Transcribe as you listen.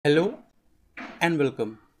Hello and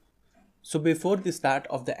welcome. So before the start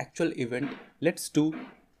of the actual event, let's do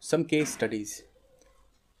some case studies.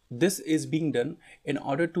 This is being done in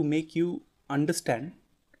order to make you understand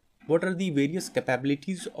what are the various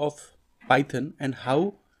capabilities of Python and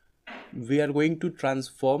how we are going to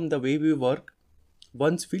transform the way we work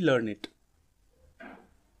once we learn it.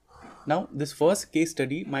 Now, this first case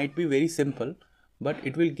study might be very simple, but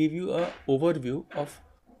it will give you an overview of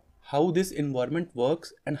how this environment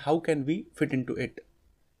works and how can we fit into it.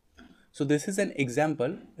 So this is an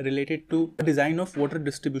example related to the design of water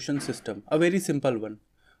distribution system, a very simple one.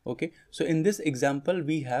 Okay, so in this example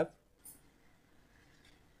we have,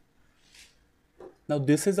 now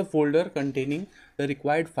this is a folder containing the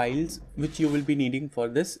required files which you will be needing for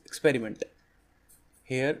this experiment.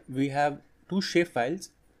 Here we have two shape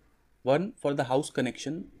files, one for the house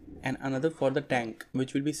connection and another for the tank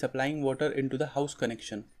which will be supplying water into the house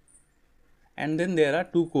connection. And then there are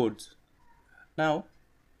two codes. Now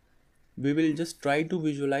we will just try to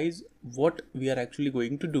visualize what we are actually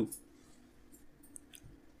going to do.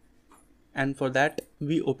 And for that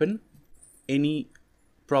we open any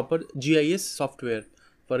proper GIS software,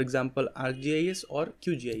 for example ArcGIS or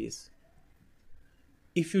QGIS.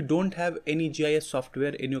 If you don't have any GIS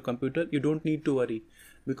software in your computer, you don't need to worry,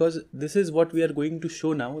 because this is what we are going to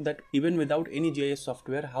show now, that even without any GIS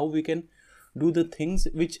software, how we can do the things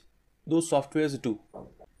which those softwares do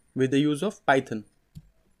with the use of Python.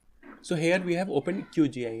 So here we have opened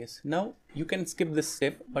QGIS. Now you can skip this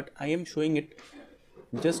step, but I am showing it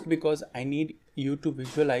just because I need you to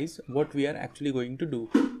visualize what we are actually going to do.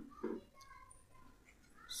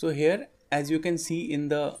 So here, as you can see in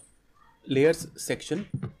the layers section,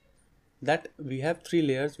 that we have three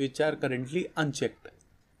layers which are currently unchecked.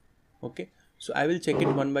 Okay, so I will check it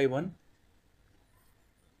one by one.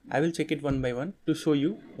 To show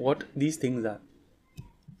you what these things are.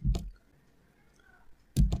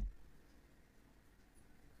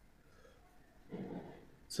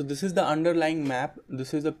 So this is the underlying map.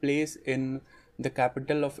 This is a place in the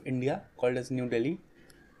capital of India called as New Delhi.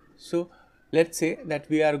 So let's say that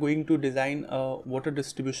we are going to design a water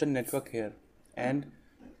distribution network here, and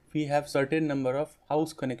we have certain number of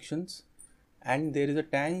house connections, and there is a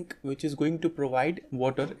tank which is going to provide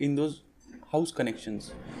water in those house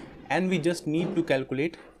connections, and we just need to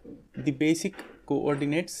calculate the basic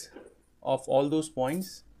coordinates of all those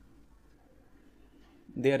points,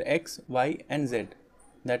 their x, y and z,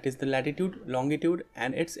 that is the latitude, longitude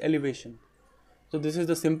and its elevation. So this is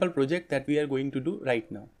the simple project that we are going to do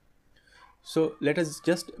right now. So let us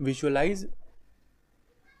just visualize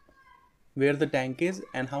where the tank is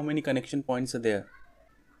and how many connection points are there.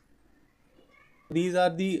 These are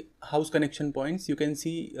the house connection points. You can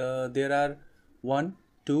see there are 1,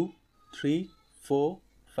 2, 3, 4,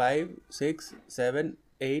 5, 6, 7,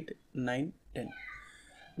 8, 9, 10.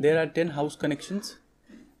 There are 10 house connections,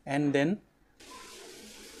 and then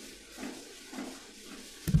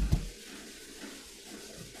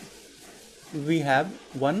we have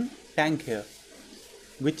one tank here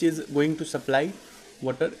which is going to supply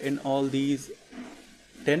water in all these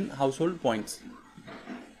 10 household points,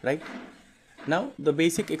 right? Now the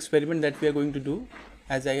basic experiment that we are going to do,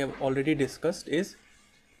 as I have already discussed, is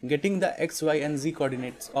getting the x, y and z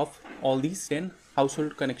coordinates of all these 10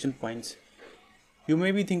 household connection points. You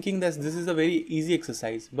may be thinking that this is a very easy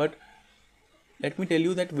exercise, but let me tell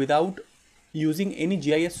you that without using any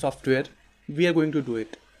GIS software we are going to do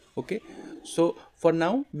it. Okay, so for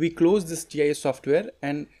now we close this GIS software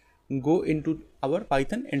and go into our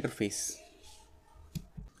Python interface.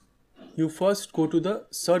 You first go to the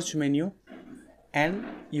search menu and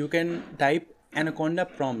you can type Anaconda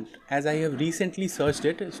prompt, as I have recently searched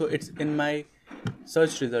it, so it's in my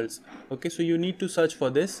search results. Okay, so you need to search for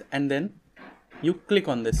this and then you click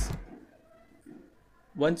on this.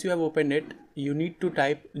 Once you have opened it, you need to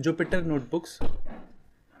type Jupyter Notebooks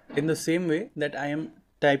in the same way that I am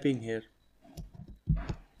typing here.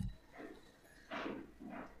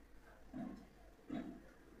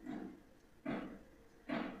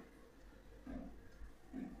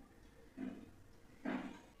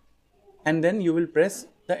 And then you will press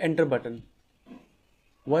the enter button.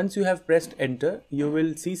 Once you have pressed enter, you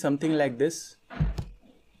will see something like this,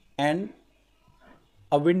 and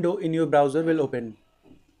a window in your browser will open.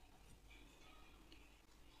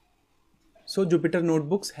 So Jupyter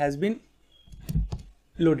Notebooks has been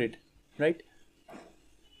loaded, right?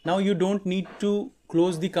 Now you don't need to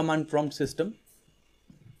close the command prompt system.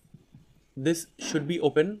 This should be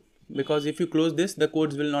open, because if you close this, the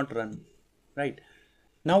codes will not run, right?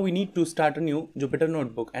 Now we need to start a new Jupyter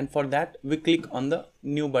Notebook, and for that we click on the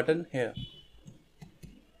new button here.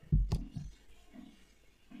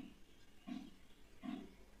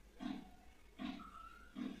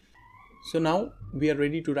 So now we are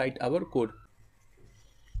ready to write our code.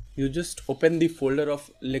 You just open the folder of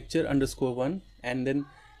lecture_1 and then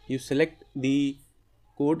you select the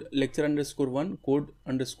code lecture_1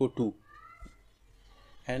 code_2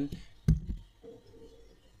 and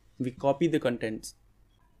we copy the contents.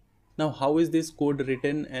 Now how is this code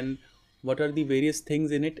written and what are the various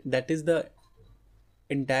things in it? That is the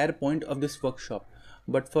entire point of this workshop.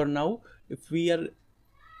 But for now, if we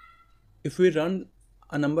run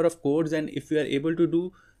a number of codes and if we are able to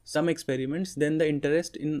do some experiments, then the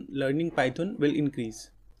interest in learning Python will increase.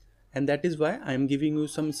 And that is why I am giving you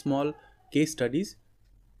some small case studies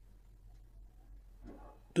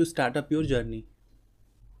to start up your journey.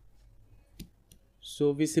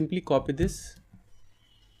 So we simply copy this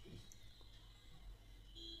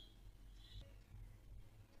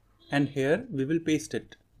and here we will paste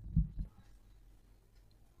it.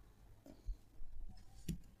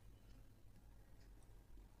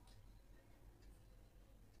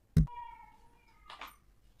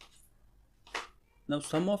 Now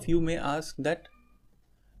some of you may ask that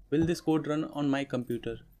will this code run on my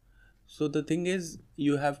computer? So the thing is,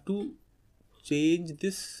 you have to change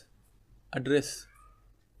this address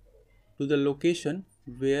to the location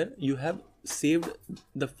where you have saved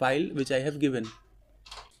the file which I have given.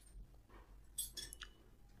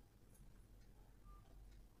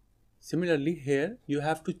 Similarly, here you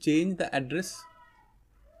have to change the address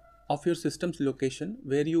of your system's location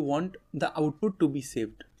where you want the output to be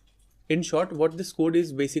saved. In short, what this code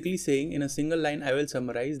is basically saying, in a single line I will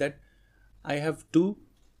summarize that I have two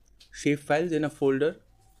shapefiles in a folder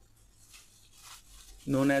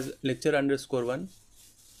known as lecture_1.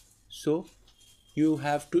 So you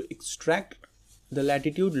have to extract the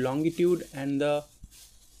latitude, longitude and the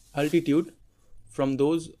altitude from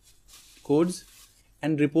those codes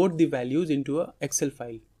and report the values into a Excel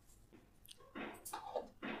file.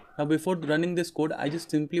 Now before running this code, I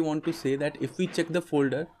just simply want to say that if we check the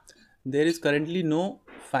folder, there is currently no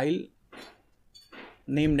file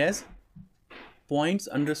named as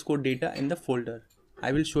points_data in the folder.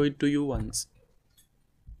 I will show it to you once.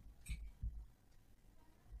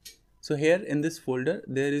 So here in this folder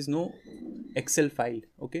there is no Excel file,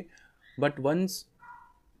 okay, but once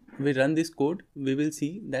we run this code we will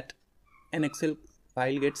see that an Excel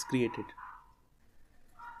file gets created.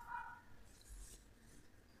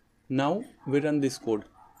 Now we run this code,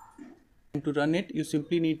 and to run it you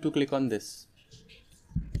simply need to click on this.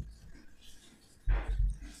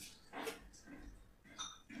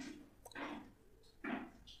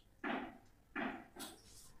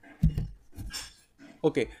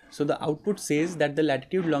 Okay, so the output says that the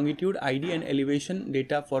latitude, longitude, ID and elevation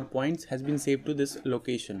data for points has been saved to this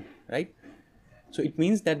location, right? So it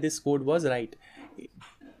means that this code was right.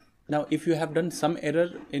 Now if you have done some error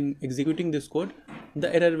in executing this code,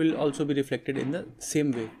 the error will also be reflected in the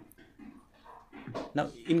same way. Now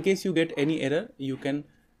in case you get any error, you can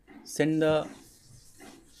send the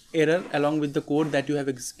error along with the code that you have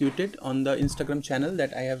executed on the Instagram channel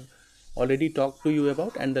that I have already talked to you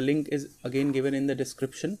about, and the link is again given in the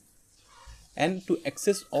description. And to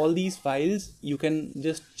access all these files, you can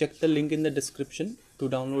just check the link in the description to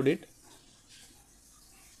download it.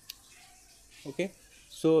 Okay,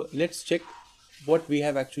 so let's check what we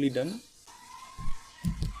have actually done.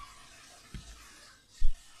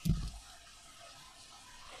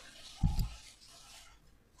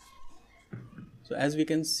 So as we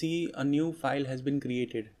can see, a new file has been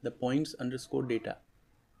created, the points_data,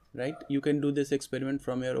 right? You can do this experiment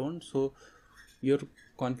from your own, so your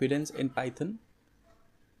confidence in Python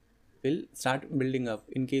will start building up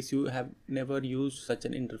in case you have never used such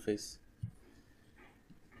an interface.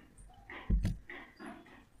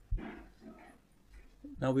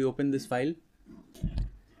 Now we open this file.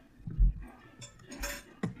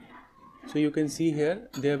 So you can see here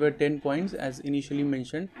there were 10 points as initially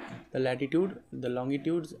mentioned. The latitude, the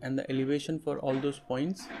longitudes and the elevation for all those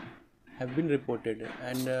points have been reported,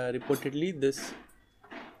 and reportedly this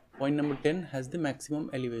point number 10 has the maximum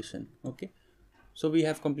elevation. Okay, so we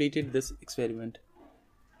have completed this experiment.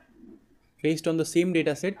 Based on the same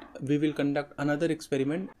data set, we will conduct another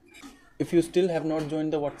experiment. If you still have not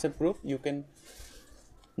joined the WhatsApp group, you can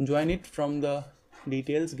join it from the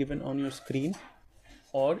details given on your screen,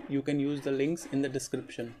 or you can use the links in the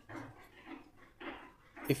description.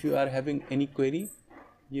 If you are having any query,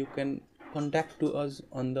 you can contact to us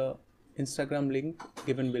on the Instagram link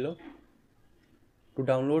given below. To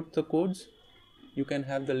download the codes, you can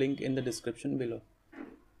have the link in the description below.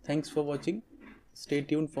 Thanks for watching. Stay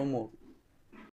tuned for more.